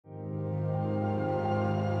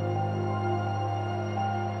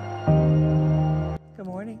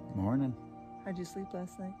morning. Morning. How'd you sleep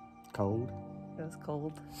last night? Cold. It was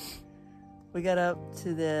cold. We got up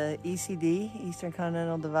to the ECD, Eastern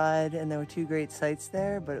Continental Divide, and there were two great sights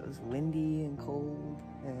there, but it was windy and cold.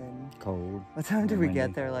 And Cold. what time did we windy.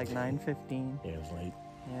 get there? Like 9:15? Yeah, it was late.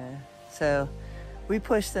 Yeah. So we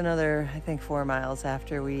pushed another, I think, 4 miles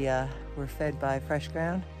after we were fed by Fresh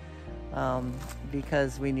Ground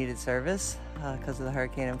because we needed service because of the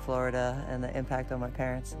hurricane in Florida and the impact on my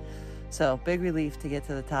parents. So big relief to get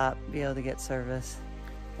to the top, be able to get service,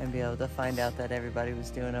 and be able to find out that everybody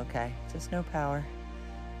was doing okay. Just no power,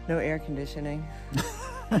 no air conditioning.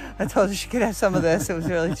 I told her she could have some of this. It was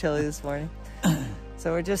really chilly this morning.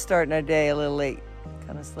 So we're just starting our day a little late.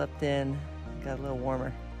 Kind of slept in, got a little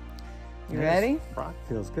warmer. You ready? Rock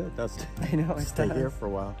feels good. I know it Stay does. here for a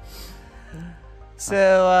while.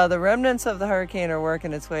 So the remnants of the hurricane are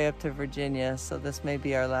working its way up to Virginia, so this may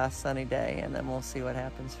be our last sunny day, and then we'll see what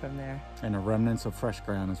happens from there. And the remnants of Fresh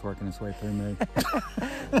Ground is working its way through me.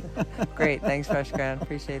 Great, thanks Fresh Ground,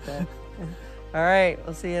 appreciate that. All right,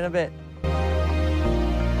 we'll see you in a bit.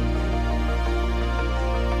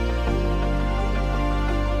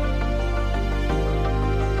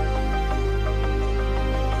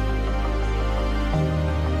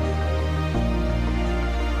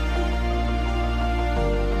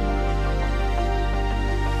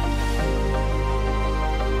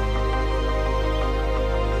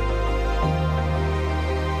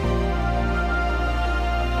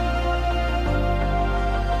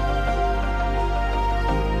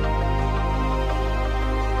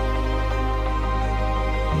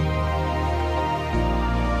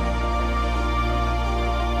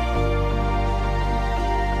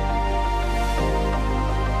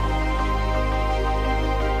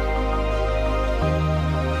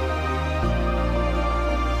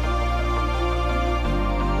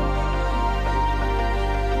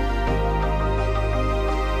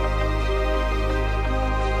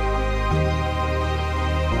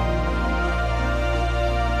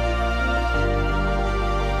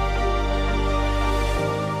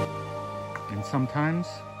 Sometimes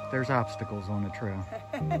there's obstacles on the trail.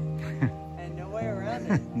 And no way around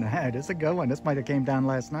it. Nah, this is a good one. This might have came down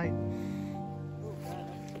last night.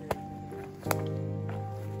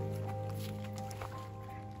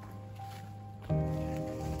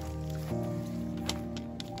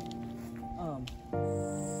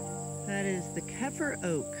 That is the Keffer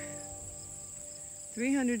Oak.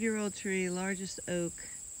 300-year-old tree, largest oak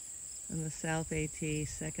on the South AT,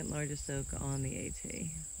 second largest oak on the AT.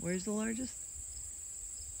 Where's the largest?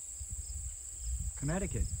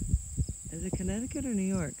 Connecticut. Is it Connecticut or New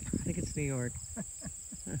York? I think it's New York.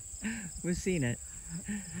 We've seen it.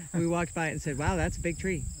 We walked by it and said, wow, that's a big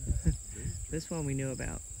tree. This one we knew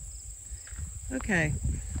about. Okay,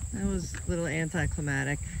 that was a little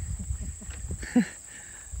anticlimactic.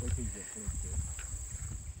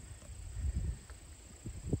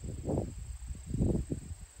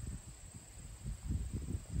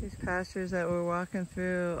 These pastures that we're walking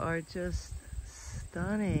through are just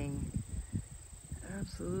stunning.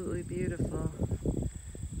 Absolutely beautiful.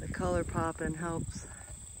 The color popping helps.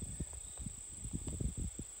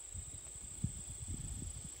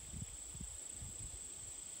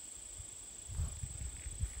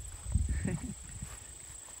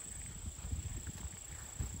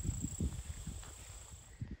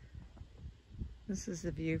 This is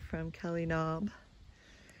the view from Kelly Knob.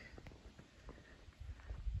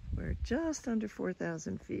 We're just under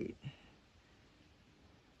 4,000 feet.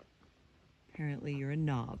 Apparently you're a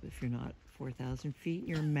knob if you're not 4,000 feet.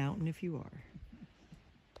 You're a mountain if you are.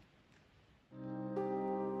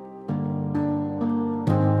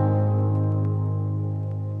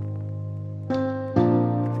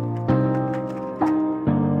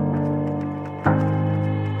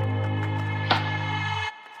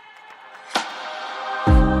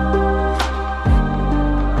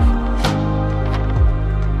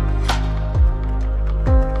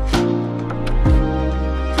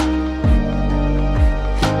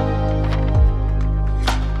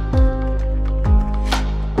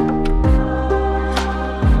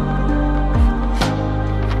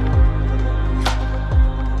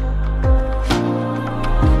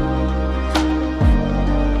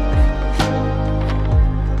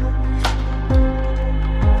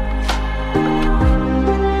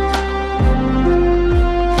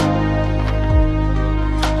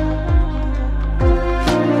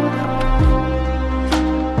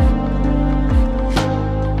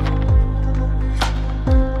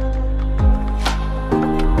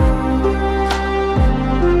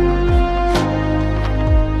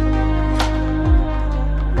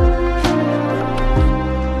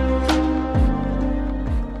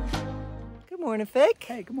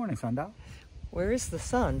 Hey, good morning, sundial. Where is the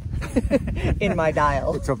sun in my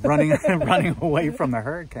dial? It's running away from the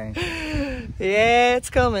hurricane. Yeah,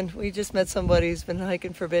 it's coming. We just met somebody who's been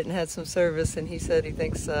hiking for a bit and had some service, and he said he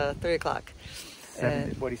thinks 3 o'clock.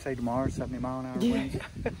 What do you say tomorrow? 70-mile-an-hour winds?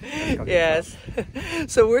 Yes.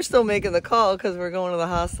 So we're still making the call because we're going to the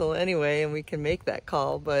hostel anyway, and we can make that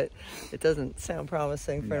call, but it doesn't sound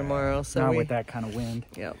promising for tomorrow. So not with that kind of wind.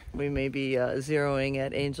 Yeah, we may be zeroing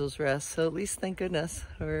at Angel's Rest. So at least, thank goodness,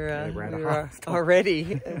 we were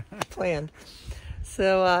already planned.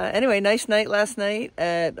 So anyway, nice night last night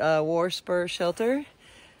at War Spur Shelter.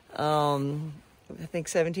 I think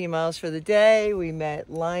 17 miles for the day. We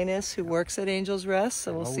met Linus, who works at Angel's Rest,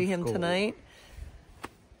 so we'll see him tonight.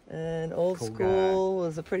 And Old School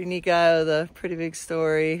was a pretty neat guy with a pretty big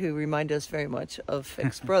story who reminded us very much of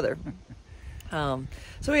Fick's brother. So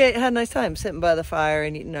we had a nice time sitting by the fire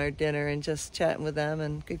and eating our dinner and just chatting with them,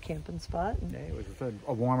 and good camping spot. Yeah, it was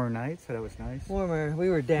a warmer night, so that was nice. Warmer. We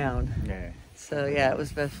were down. Yeah. So yeah, it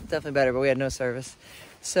was definitely better, but we had no service.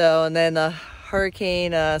 So, and then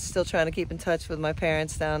hurricane, still trying to keep in touch with my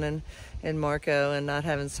parents down in Marco, and not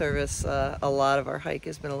having service. A lot of our hike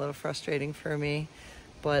has been a little frustrating for me,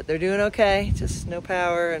 but they're doing okay. Just no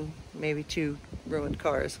power and maybe 2 ruined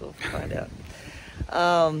cars. We'll find out.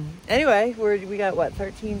 Anyway, we got what,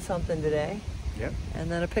 13 something today? Yep.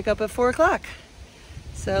 And then a pickup at 4 o'clock.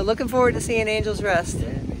 So looking forward to seeing Angel's Rest. Yeah,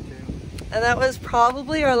 me too. And that was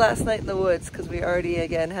probably our last night in the woods, because we already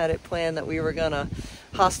again had it planned that we were gonna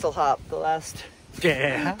hostel hop the last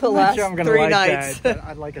I'm 3 like nights. That.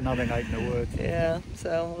 I'd like another night in the woods. Yeah,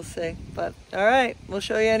 so we'll see. But all right, we'll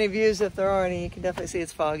show you any views if there are any. You can definitely see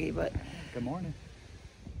it's foggy, but good morning.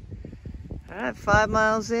 All right, 5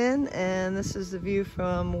 miles in, and this is the view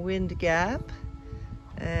from Wind Gap.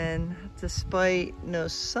 And despite no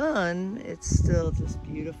sun, it's still just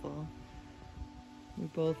beautiful. We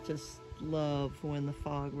both just love when the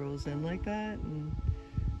fog rolls in like that, and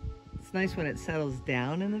it's nice when it settles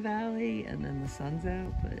down in the valley and then the sun's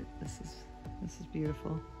out, but this is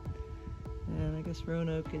beautiful. And I guess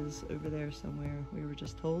Roanoke is over there somewhere, we were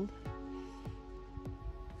just told.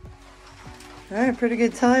 All right, pretty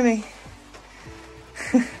good timing.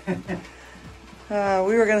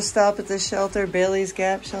 We were gonna stop at this shelter, Bailey's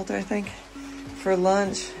Gap Shelter, I think, for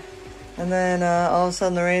lunch. And then all of a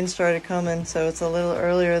sudden the rain started coming, so it's a little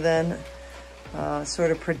earlier than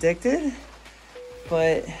sort of predicted.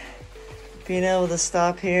 But being able to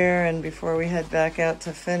stop here and before we head back out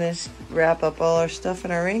to wrap up all our stuff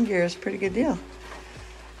in our rain gear is a pretty good deal.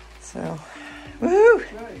 So, woohoo!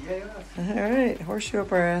 All right, horseshoe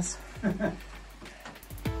up our ass.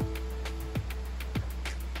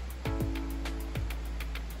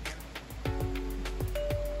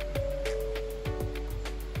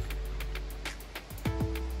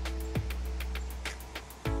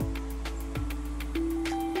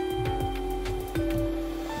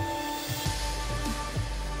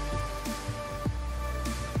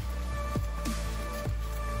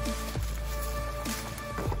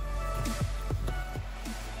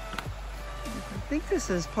 I think this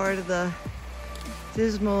is part of the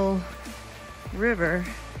Dismal River,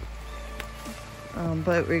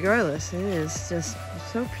 but regardless, it is just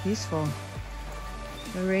so peaceful.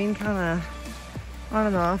 The rain kind of on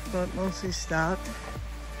and off, but mostly stopped,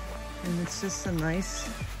 and it's just a nice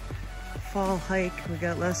fall hike. We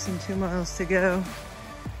got less than 2 miles to go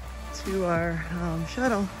to our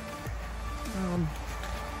shuttle.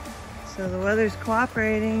 So the weather's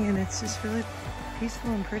cooperating, and it's just really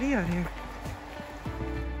peaceful and pretty out here.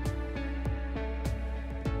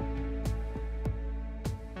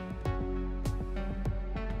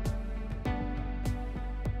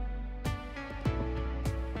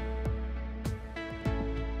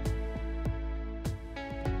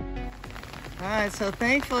 Alright, so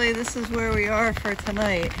thankfully this is where we are for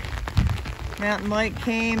tonight. Mountain Mike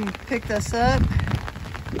came, picked us up,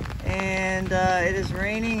 and it is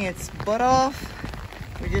raining its butt off.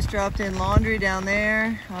 We just dropped in laundry down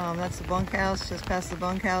there. That's the bunkhouse. Just past the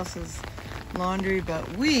bunkhouse is laundry,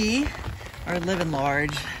 but we are living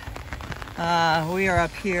large. We are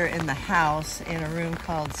up here in the house in a room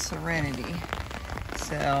called Serenity.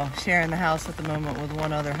 So sharing the house at the moment with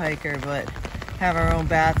one other hiker, but have our own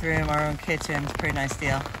bathroom, our own kitchen. It's a pretty nice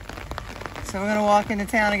deal. So we're gonna walk into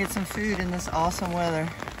town and get some food in this awesome weather.